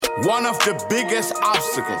One of the biggest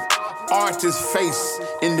obstacles artists face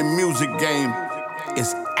in the music game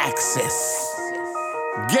is access.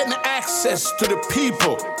 Getting access to the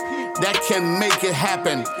people that can make it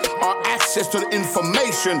happen, or access to the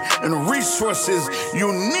information and resources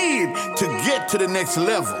you need to get to the next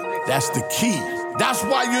level. That's the key. That's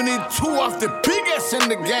why you need two of the biggest in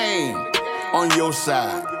the game on your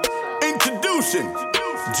side. Introducing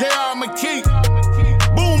J.R. McKee,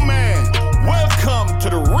 Boom Man. Welcome to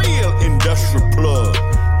the real Industrial Plug.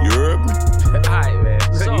 You heard me? All right, man.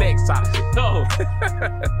 So, next topic. So,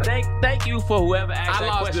 thank you for whoever asked I that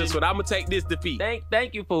lost question. this one. I'm gonna take this defeat.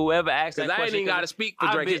 Thank you for whoever asked that Because I question. ain't even got to speak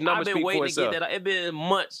for Drake. His numbers speak for itself. It's been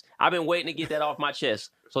months. I've been waiting to get that off my chest.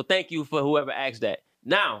 So thank you for whoever asked that.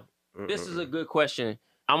 Now, this is a good question.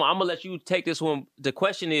 I'm gonna let you take this one. The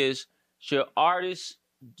question is, should artists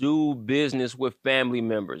do business with family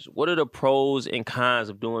members? What are the pros and cons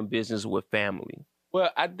of doing business with family?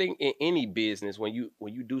 Well, I think in any business, when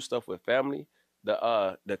you do stuff with family,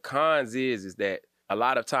 the cons is that a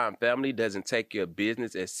lot of time family doesn't take your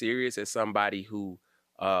business as serious as somebody who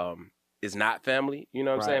is not family. You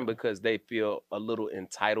know what I'm saying? Because they feel a little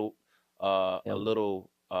entitled, a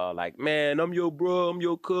little like, man, I'm your bro, I'm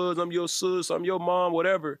your cuz, I'm your sis, I'm your mom,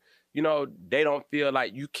 whatever. You know, they don't feel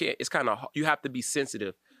like you can't. It's kind of, you have to be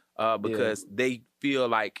sensitive because they feel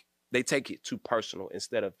like they take it too personal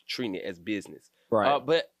instead of treating it as business. Right.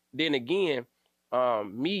 But then again,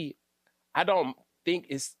 I don't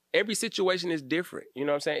think every situation is different. You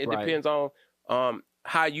know what I'm saying? It depends on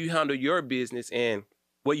how you handle your business and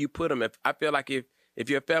where you put them. I feel like if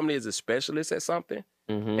your family is a specialist at something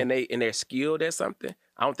and they're skilled at something,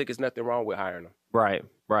 I don't think there's nothing wrong with hiring them.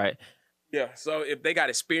 Right. Yeah. So if they got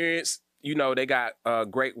experience, you know, they got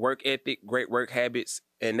great work ethic, great work habits,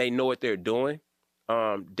 and they know what they're doing.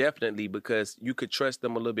 Definitely, because you could trust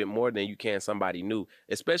them a little bit more than you can somebody new,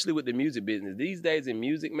 especially with the music business. These days in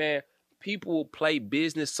music, man, people play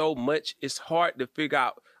business so much, it's hard to figure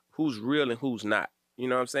out who's real and who's not. You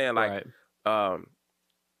know what I'm saying? Like,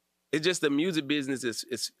 it's just the music business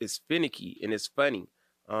is finicky and it's funny.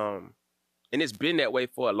 And it's been that way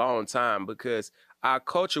for a long time because our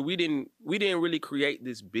culture, we didn't really create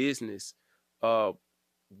this business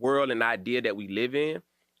world and idea that we live in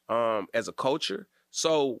as a culture.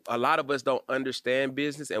 So a lot of us don't understand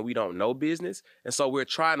business and we don't know business. And so we're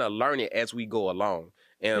trying to learn it as we go along.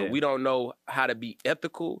 And we don't know how to be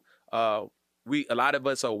ethical. A lot of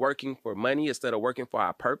us are working for money instead of working for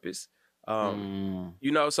our purpose. You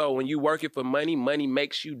know, so when you working for money, money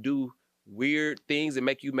makes you do weird things and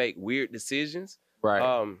make you make weird decisions.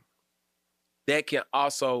 Right. That can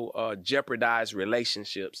also jeopardize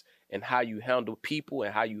relationships and how you handle people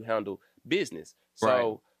and how you handle business.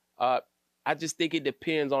 So I just think it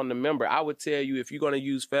depends on the member. I would tell you, if you're going to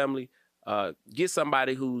use family, get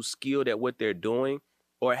somebody who's skilled at what they're doing,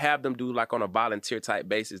 or have them do like on a volunteer type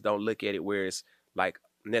basis. Don't look at it where it's like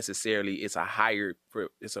necessarily it's a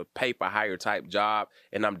pay for hire type job,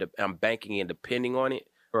 and I'm banking and depending on it.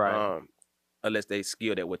 Right. Unless they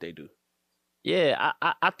skilled at what they do. Yeah,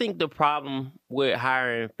 I think the problem with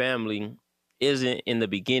hiring family isn't in the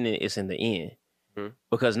beginning, it's in the end.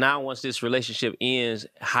 Because now once this relationship ends,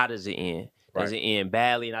 how does it end? Does it end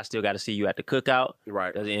badly and I still got to see you at the cookout?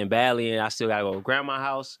 Right. Does it end badly and I still got to go to grandma's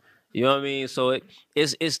house? You know what I mean? So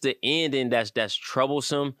it's the ending that's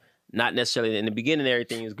troublesome. Not necessarily in the beginning,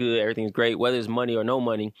 everything is good, everything's great, whether it's money or no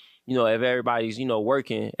money. You know, if everybody's,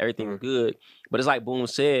 working, everything's good. But it's like Boom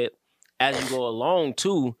said, as you go along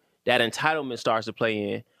too, that entitlement starts to play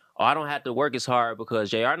in. Oh, I don't have to work as hard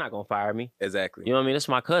because JR not gonna fire me. Exactly. You know what I mean? It's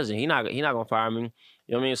my cousin. He not gonna fire me.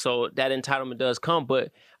 You know what I mean? So that entitlement does come,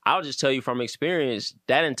 but I'll just tell you from experience,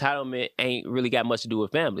 that entitlement ain't really got much to do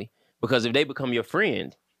with family. Because if they become your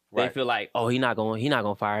friend, they feel like, oh, he not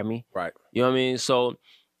gonna fire me. Right. You know what I mean? So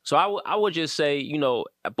I would just say,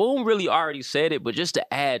 Boom really already said it, but just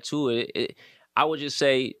to add to it, I would just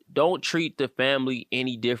say, don't treat the family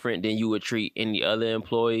any different than you would treat any other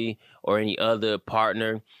employee or any other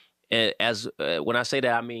partner. And when I say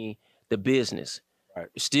that, I mean the business. Right.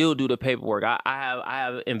 Still do the paperwork. I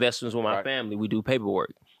have investments with my family. We do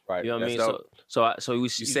paperwork. Right. You know what I mean? Dope. So you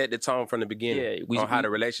set the tone from the beginning on how the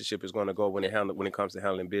relationship is going to go when it comes to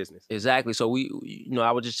handling business. Exactly. So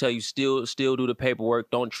I would just tell you, still do the paperwork.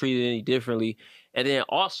 Don't treat it any differently. And then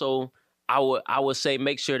also, I would say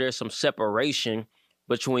make sure there's some separation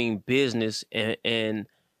between business and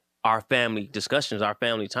our family discussions, our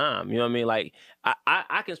family time. You know what I mean? Like,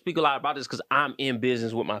 I can speak a lot about this because I'm in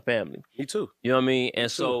business with my family. Me too. You know what I mean?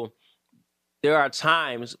 And so there are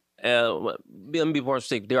times, let me be more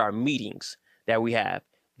specific, there are meetings that we have.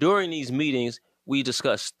 During these meetings, we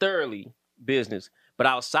discuss thoroughly business. But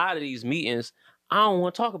outside of these meetings, I don't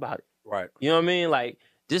want to talk about it. Right. You know what I mean? Like,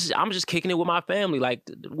 I'm just kicking it with my family. Like,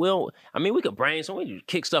 we could brainstorm, we could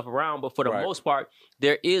kick stuff around, but for the most part,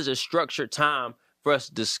 there is a structured time for us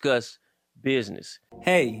to discuss business.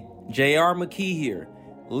 Hey, J.R. McKee here.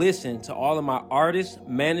 Listen, to all of my artists,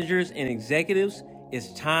 managers, and executives,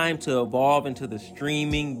 it's time to evolve into the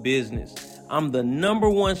streaming business. I'm the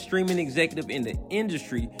 #1 streaming executive in the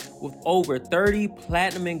industry with over 30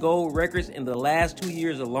 platinum and gold records in the last 2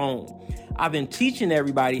 years alone. I've been teaching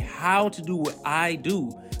everybody how to do what I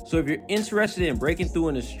do. So if you're interested in breaking through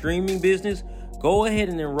in the streaming business, go ahead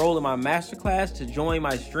and enroll in my masterclass to join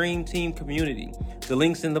my Stream Team community. The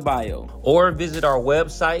link's in the bio. Or visit our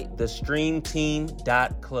website,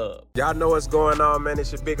 thestreamteam.club. Y'all know what's going on, man.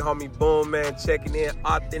 It's your big homie Boom, man, checking in.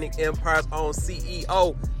 Authentic Empire's own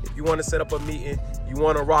CEO. If you want to set up a meeting, you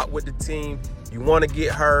want to rock with the team, you want to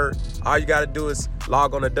get heard, all you got to do is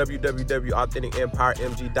log on to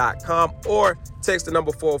www.authenticempiremg.com or text the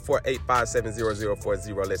number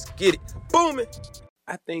 404-857-0040. Let's get it booming.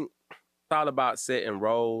 I think it's all about setting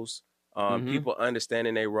roles. People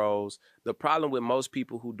understanding their roles. The problem with most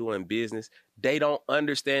people who doing business, they don't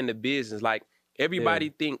understand the business. Like, everybody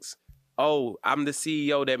thinks, oh, I'm the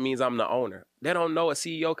CEO, that means I'm the owner. They don't know a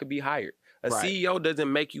CEO could be hired. A CEO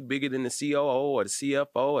doesn't make you bigger than the COO or the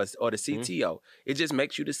CFO or the CTO. It just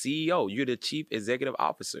makes you the CEO. You're the Chief Executive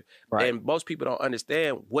Officer. And most people don't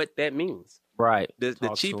understand what that means.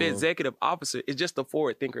 The Chief Executive Officer is just the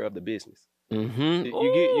forward thinker of the business. You get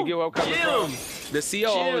where I'm coming from? The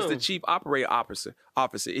COO is the Chief Operating Officer.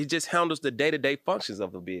 He just handles the day-to-day functions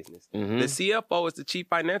of the business. The CFO is the Chief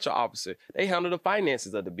Financial Officer. They handle the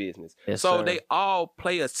finances of the business. So they all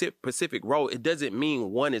play a specific role. It doesn't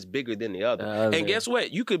mean one is bigger than the other. And guess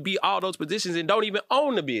what? You could be all those positions and don't even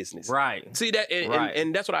own the business. See that?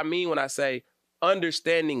 And that's what I mean when I say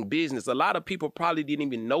understanding business. A lot of people probably didn't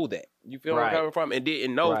even know that. You feel where I'm coming from? And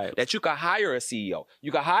didn't know that you could hire a CEO.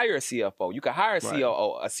 You could hire a CFO. You could hire a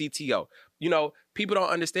COO, a CTO. You know, people don't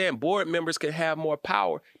understand board members can have more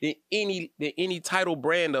power than any title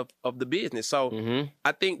brand of the business. So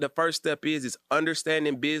I think the first step is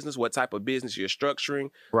understanding business, what type of business you're structuring,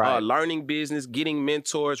 learning business, getting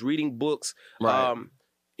mentors, reading books,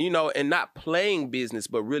 you know, and not playing business,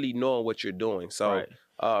 but really knowing what you're doing. So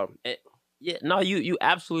yeah, no, you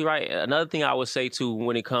absolutely right. Another thing I would say too,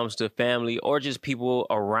 when it comes to family or just people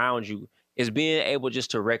around you, is being able just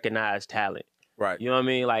to recognize talent. You know what I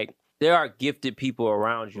mean? Like, there are gifted people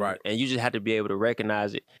around you, and you just have to be able to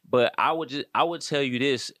recognize it. But I would tell you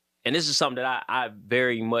this, and this is something that I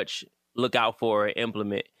very much look out for and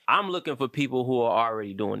implement. I'm looking for people who are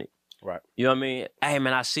already doing it. You know what I mean? Hey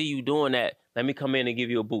man, I see you doing that. Let me come in and give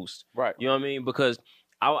you a boost. You know what I mean? Because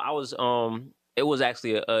I was it was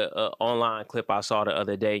actually a online clip I saw the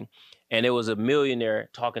other day, and it was a millionaire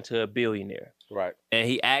talking to a billionaire.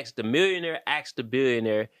 And the millionaire asked the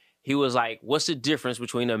billionaire, he was like, what's the difference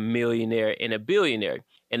between a millionaire and a billionaire?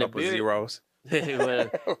 And couple zeros. Well,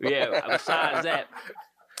 yeah, besides that.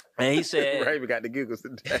 And he said, Raven got the giggles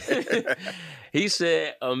today. He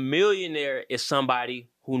said a millionaire is somebody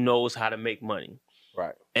who knows how to make money.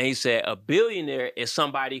 And he said a billionaire is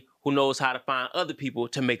somebody who knows how to find other people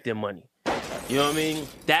to make them money. You know what I mean?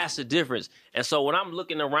 That's the difference. And so when I'm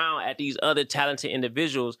looking around at these other talented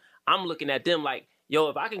individuals, I'm looking at them like, yo,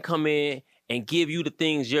 if I can come in and give you the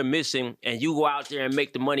things you're missing and you go out there and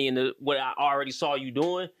make the money in what I already saw you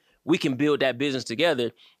doing, we can build that business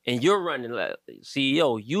together. And you're running like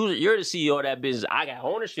CEO. You're the CEO of that business. I got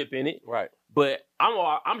ownership in it. But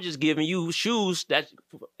I'm just giving you shoes that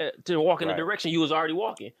to walk in the direction you was already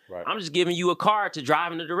walking. I'm just giving you a car to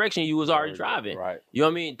drive in the direction you was already driving. You know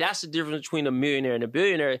what I mean? That's the difference between a millionaire and a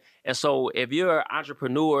billionaire. And so if you're an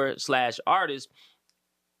entrepreneur / artist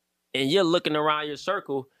and you're looking around your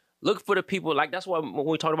circle, look for the people. Like, that's why when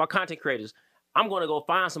we talk about content creators, I'm going to go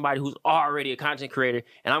find somebody who's already a content creator,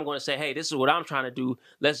 and I'm going to say, hey, this is what I'm trying to do.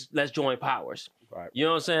 Let's join powers. You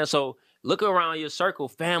know what I'm saying? So look around your circle,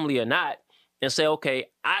 family or not, and say, okay,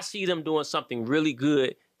 I see them doing something really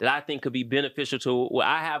good that I think could be beneficial to what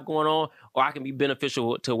I have going on, or I can be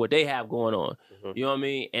beneficial to what they have going on. You know what I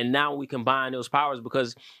mean? And now we combine those powers,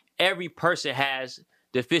 because every person has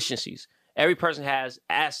deficiencies. Every person has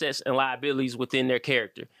assets and liabilities within their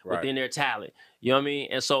character, within their talent. You know what I mean?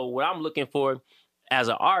 And so what I'm looking for as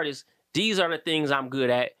an artist, these are the things I'm good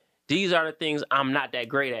at. These are the things I'm not that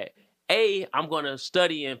great at. A, I'm going to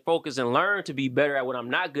study and focus and learn to be better at what I'm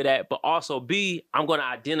not good at. But also B, I'm going to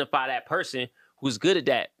identify that person who's good at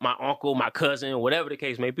that. My uncle, my cousin, whatever the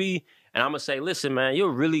case may be. And I'm going to say, listen, man, you're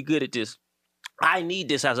really good at this. I need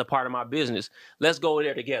this as a part of my business. Let's go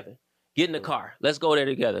there together. Get in the car. Let's go there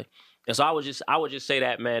together. And so I would just say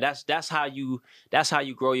that, man, that's how you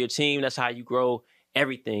grow your team. That's how you grow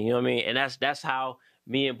everything. You know what I mean? And that's how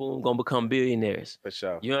me and Boom gonna become billionaires. For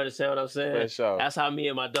sure. You understand what I'm saying? For sure. That's how me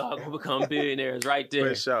and my dog gonna become billionaires right there.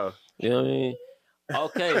 For sure. You know what I mean?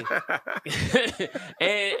 Okay.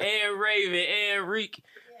 and Raven and Reek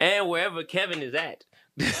and wherever Kevin is at.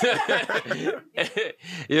 You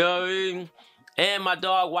know what I mean? And my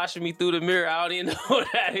dog watching me through the mirror. I don't even know what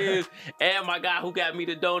that is. And my guy who got me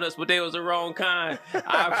the donuts, but they was the wrong kind.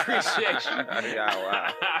 I appreciate you.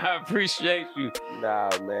 Wow. I appreciate you. Nah,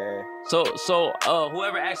 man. So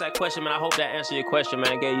whoever asked that question, man, I hope that answered your question,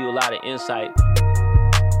 man. Gave you a lot of insight.